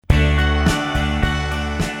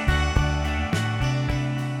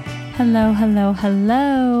Hello, hello,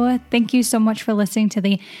 hello. Thank you so much for listening to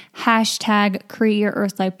the hashtag Create Your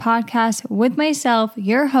Earth Life podcast with myself,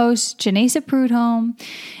 your host, Janessa Prudhomme.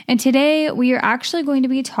 And today we are actually going to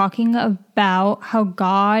be talking about how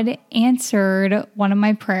God answered one of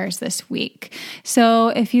my prayers this week. So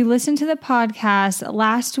if you listened to the podcast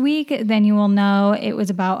last week, then you will know it was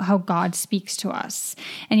about how God speaks to us.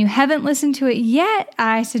 And you haven't listened to it yet,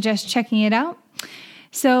 I suggest checking it out.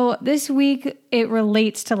 So this week, it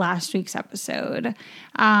relates to last week's episode.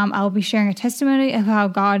 I'll be sharing a testimony of how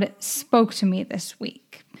God spoke to me this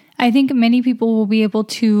week. I think many people will be able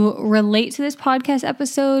to relate to this podcast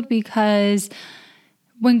episode because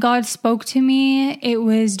when God spoke to me, it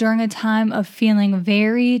was during a time of feeling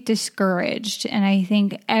very discouraged. And I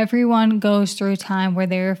think everyone goes through a time where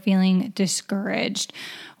they're feeling discouraged,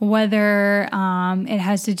 whether it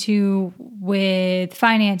has to do with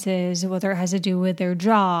finances, whether it has to do with their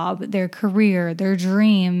job, their career, their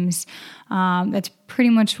dreams. That's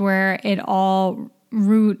pretty much where it all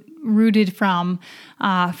rooted from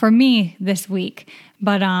for me this week.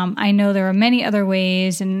 But I know there are many other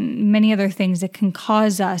ways and many other things that can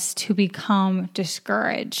cause us to become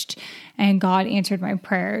discouraged. And God answered my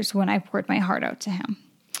prayers when I poured my heart out to Him.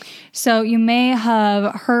 So you may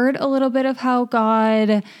have heard a little bit of how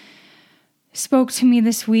God spoke to me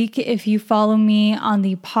this week if you follow me on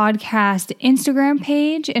the podcast Instagram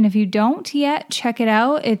page. And if you don't yet, check it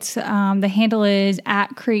out. It's the handle is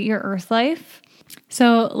at Create Your Earth Life.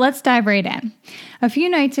 So let's dive right in. A few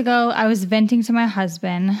nights ago, I was venting to my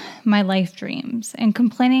husband my life dreams and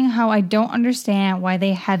complaining how I don't understand why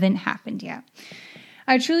they haven't happened yet.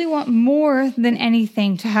 I truly want more than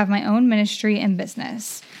anything to have my own ministry and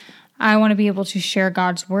business. I want to be able to share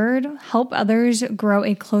God's word, help others grow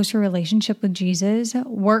a closer relationship with Jesus,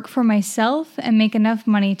 work for myself, and make enough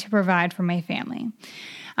money to provide for my family.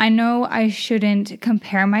 I know I shouldn't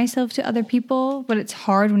compare myself to other people, but it's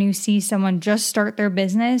hard when you see someone just start their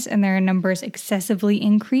business and their numbers excessively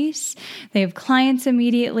increase. They have clients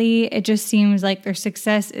immediately. It just seems like their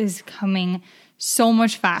success is coming so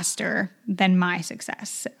much faster than my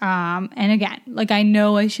success. And again, I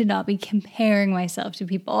know I should not be comparing myself to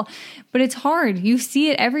people, but it's hard. You see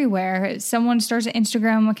it everywhere. Someone starts an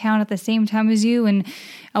Instagram account at the same time as you, and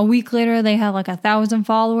a week later they have 1,000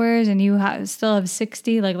 followers and you still have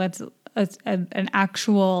 60. That's an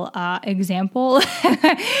actual example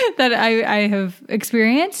that I have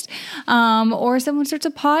experienced. Or someone starts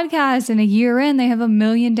a podcast and a year in, they have 1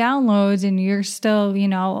 million downloads and you're still,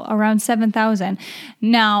 around 7,000.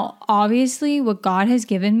 Now, obviously what God has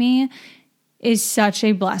given me is such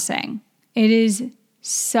a blessing. It is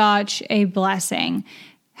such a blessing.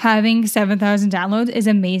 Having 7,000 downloads is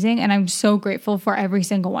amazing. And I'm so grateful for every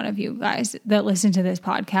single one of you guys that listen to this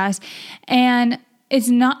podcast. And it's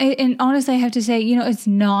not, and honestly, I have to say, it's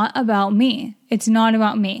not about me. It's not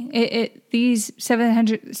about me. These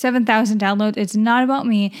 7,000 downloads, it's not about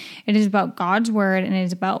me. It is about God's word, and it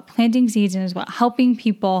is about planting seeds, and it is about helping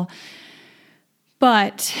people.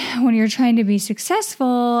 But when you're trying to be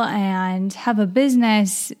successful and have a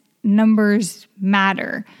business, numbers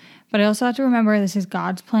matter. But I also have to remember this is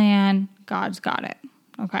God's plan. God's got it.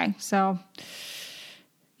 Okay, so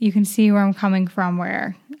you can see where I'm coming from,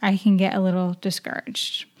 where I can get a little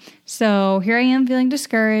discouraged. So here I am feeling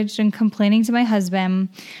discouraged and complaining to my husband.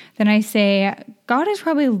 Then I say, God is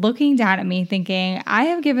probably looking down at me thinking, I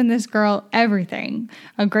have given this girl everything: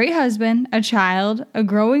 a great husband, a child, a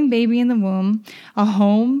growing baby in the womb, a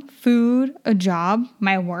home, food, a job,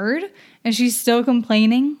 my word, and she's still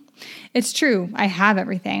complaining. It's true. I have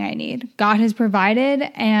everything I need. God has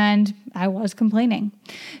provided, and I was complaining.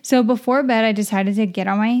 So before bed, I decided to get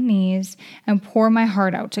on my knees and pour my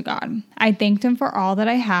heart out to God. I thanked Him for all that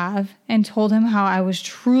I have and told Him how I was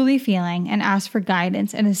truly feeling and asked for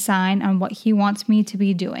guidance and a sign on what He wants me to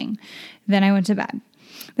be doing. Then I went to bed.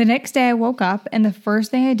 The next day I woke up, and the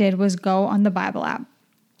first thing I did was go on the Bible app.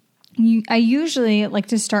 I usually like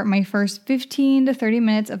to start my first 15 to 30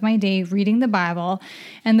 minutes of my day reading the Bible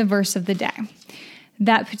and the verse of the day.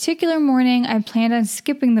 That particular morning, I planned on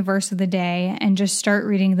skipping the verse of the day and just start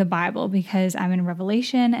reading the Bible because I'm in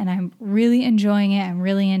Revelation and I'm really enjoying it. I'm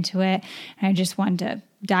really into it. And I just wanted to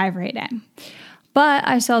dive right in. But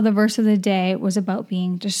I saw the verse of the day was about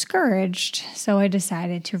being discouraged, so I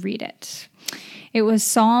decided to read it. It was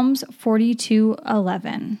Psalms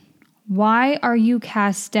 42:11. Why are you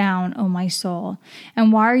cast down, O my soul?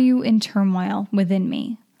 And why are you in turmoil within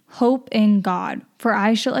me? Hope in God, for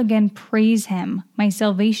I shall again praise Him, my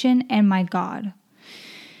salvation and my God.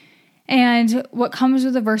 And what comes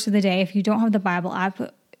with the verse of the day, if you don't have the Bible app,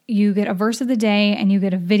 you get a verse of the day and you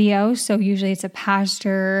get a video. So usually it's a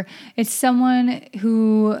pastor. It's someone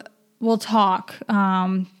who will talk.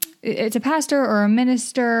 It's a pastor or a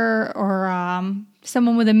minister or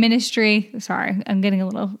someone with a ministry. Sorry, I'm getting a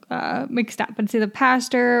little mixed up. But it's either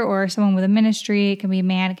pastor or someone with a ministry. It can be a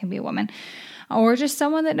man, it can be a woman. Or just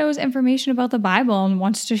someone that knows information about the Bible and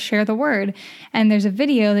wants to share the word. And there's a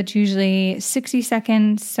video that's usually 60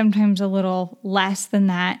 seconds, sometimes a little less than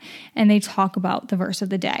that, and they talk about the verse of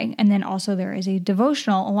the day. And then also there is a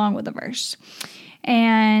devotional along with the verse.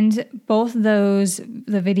 And both those,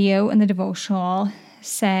 the video and the devotional,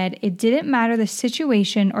 said it didn't matter the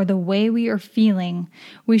situation or the way we are feeling,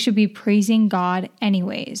 we should be praising God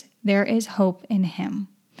anyways. There is hope in Him.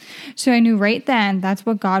 So I knew right then that's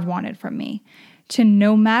what God wanted from me, to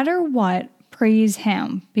no matter what, praise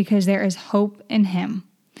Him because there is hope in Him.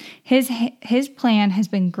 His plan has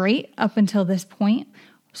been great up until this point,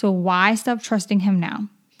 so why stop trusting Him now?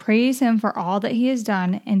 Praise Him for all that He has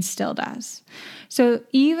done and still does. So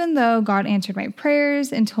even though God answered my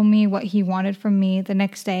prayers and told me what He wanted from me, the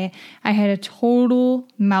next day I had a total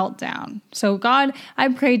meltdown. So God, I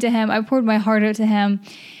prayed to Him, I poured my heart out to Him.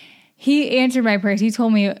 He answered my prayers. He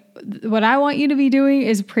told me, what I want you to be doing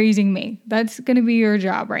is praising me. That's going to be your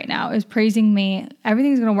job right now, is praising me.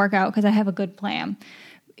 Everything's going to work out because I have a good plan.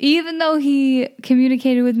 Even though He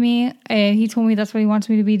communicated with me and He told me that's what He wants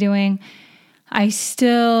me to be doing, I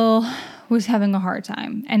still was having a hard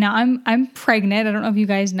time. And now I'm pregnant. I don't know if you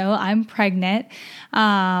guys know, I'm pregnant.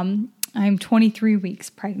 I'm 23 weeks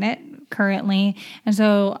pregnant currently. And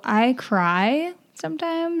so I cry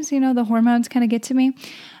sometimes, the hormones kind of get to me.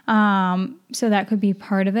 So that could be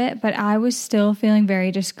part of it. But I was still feeling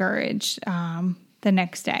very discouraged the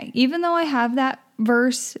next day. Even though I have that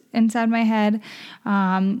verse inside my head,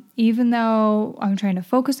 even though I'm trying to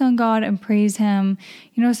focus on God and praise Him,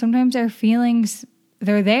 sometimes our feelings,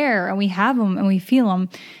 they're there and we have them and we feel them.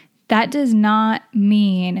 That does not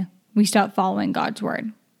mean we stop following God's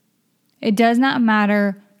word. It does not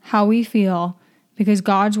matter how we feel because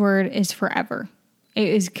God's word is forever. It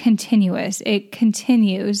is continuous. It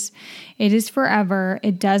continues. It is forever.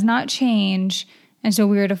 It does not change. And so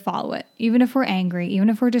we are to follow it. Even if we're angry, even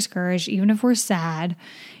if we're discouraged, even if we're sad,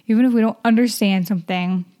 even if we don't understand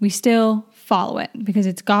something, we still follow it because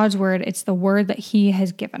it's God's word. It's the word that He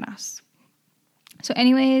has given us. So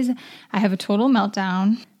anyways, I have a total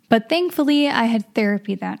meltdown. But thankfully, I had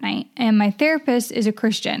therapy that night, and my therapist is a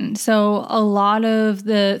Christian. So a lot of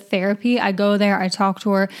the therapy, I go there, I talk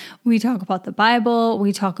to her, we talk about the Bible,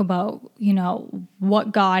 we talk about,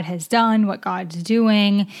 what God has done, what God's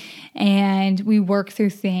doing, and we work through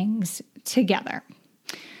things together.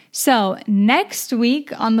 So next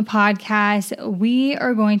week on the podcast, we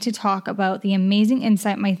are going to talk about the amazing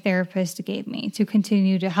insight my therapist gave me to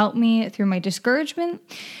continue to help me through my discouragement.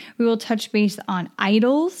 We will touch base on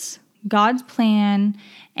idols, God's plan,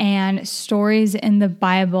 and stories in the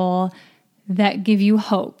Bible that give you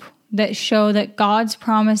hope, that show that God's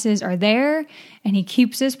promises are there and He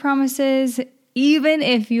keeps His promises, even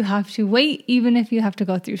if you have to wait, even if you have to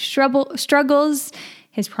go through struggles,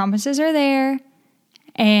 His promises are there.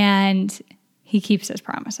 And He keeps His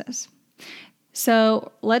promises.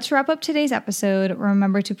 So let's wrap up today's episode.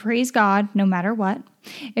 Remember to praise God no matter what.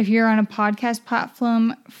 If you're on a podcast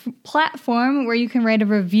platform where you can write a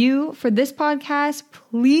review for this podcast,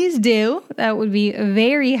 please do. That would be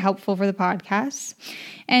very helpful for the podcast.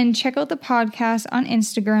 And check out the podcast on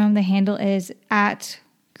Instagram. The handle is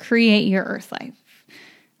 @CreateYourEarthLife.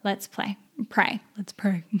 Let's pray. Let's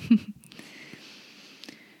pray.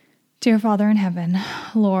 Dear Father in heaven,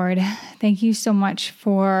 Lord, thank you so much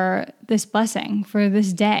for this blessing, for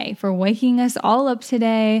this day, for waking us all up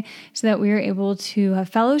today so that we are able to have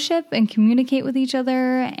fellowship and communicate with each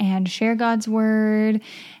other and share God's word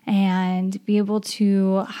and be able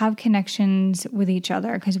to have connections with each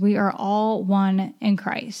other because we are all one in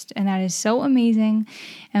Christ. And that is so amazing.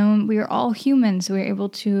 And we are all humans, so we're able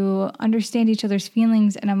to understand each other's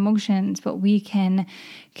feelings and emotions, but we can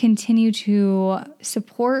continue to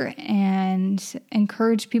support and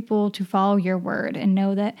encourage people to follow your word and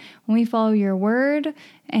know that when we follow your word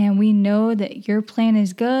and we know that your plan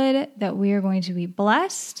is good, that we are going to be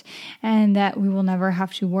blessed and that we will never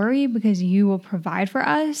have to worry because you will provide for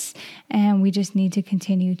us. And we just need to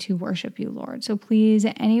continue to worship you, Lord. So please,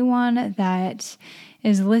 anyone that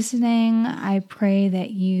is listening, I pray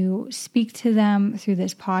that you speak to them through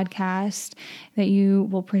this podcast, that you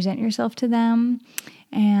will present yourself to them,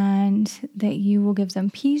 and that you will give them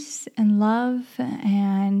peace and love,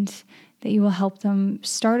 and that you will help them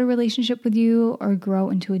start a relationship with you or grow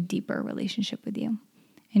into a deeper relationship with you.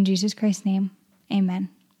 In Jesus Christ's name, amen.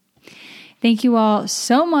 Thank you all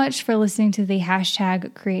so much for listening to the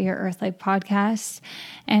hashtag Create Your Earth Life podcast.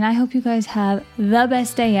 And I hope you guys have the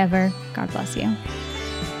best day ever. God bless you.